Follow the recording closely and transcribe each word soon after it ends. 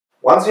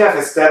Once we have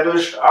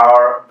established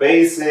our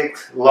basic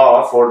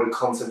law for the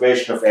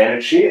conservation of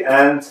energy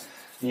and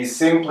we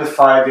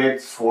simplified it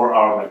for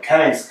our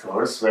mechanics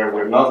course, where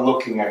we're not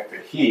looking at the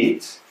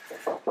heat,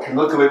 we can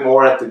look a bit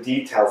more at the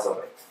details of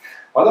it.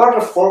 What are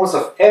the forms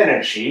of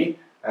energy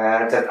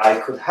that I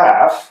could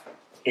have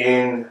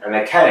in a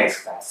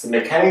mechanics class? In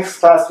mechanics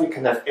class we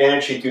can have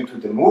energy due to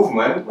the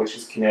movement, which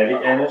is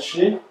kinetic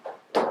energy.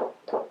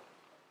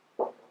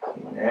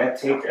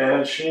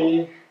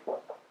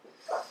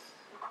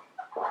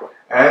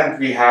 And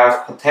we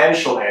have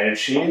potential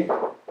energy,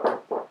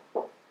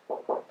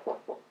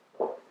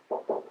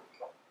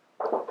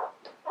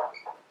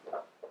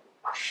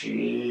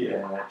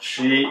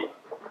 energy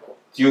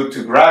due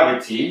to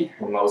gravity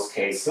in most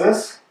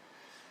cases,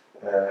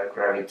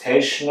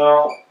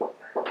 gravitational.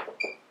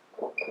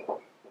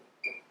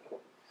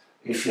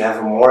 If you have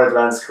a more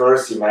advanced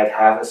course, you might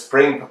have a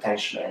spring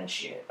potential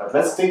energy. But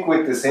let's stick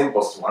with the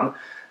simplest one.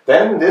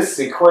 Then this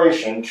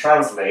equation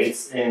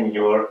translates in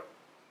your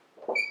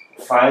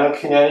final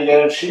kinetic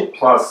energy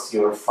plus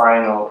your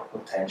final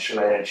potential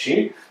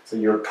energy. So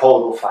your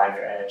total final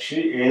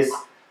energy is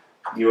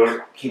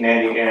your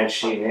kinetic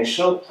energy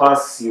initial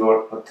plus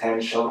your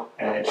potential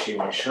energy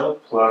initial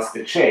plus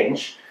the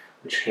change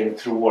which came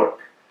through work.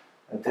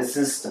 And this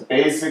is the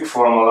basic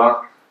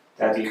formula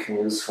that you can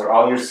use for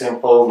all your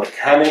simple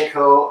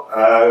mechanical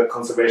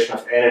conservation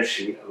of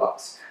energy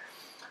laws.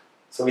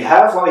 So we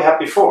have what we had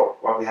before.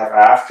 What we have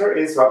after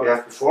is what we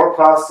have before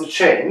plus the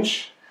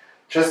change.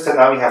 Just that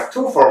now we have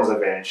two forms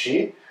of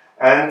energy,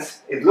 and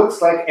it looks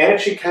like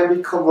energy can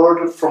be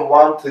converted from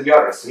one to the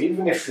other. So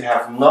even if we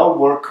have no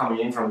work coming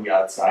in from the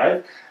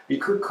outside, we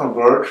could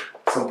convert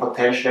some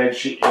potential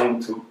energy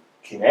into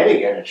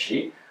kinetic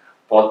energy,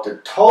 but the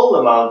total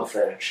amount of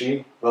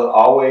energy will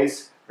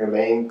always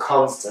remain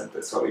constant.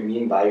 That's what we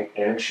mean by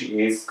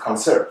energy is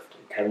conserved.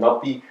 It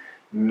cannot be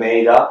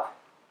made up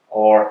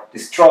or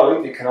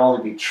destroyed. It can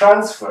only be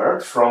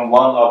transferred from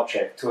one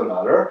object to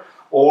another,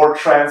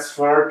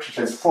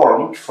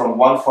 transformed from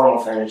one form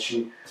of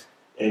energy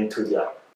into the other.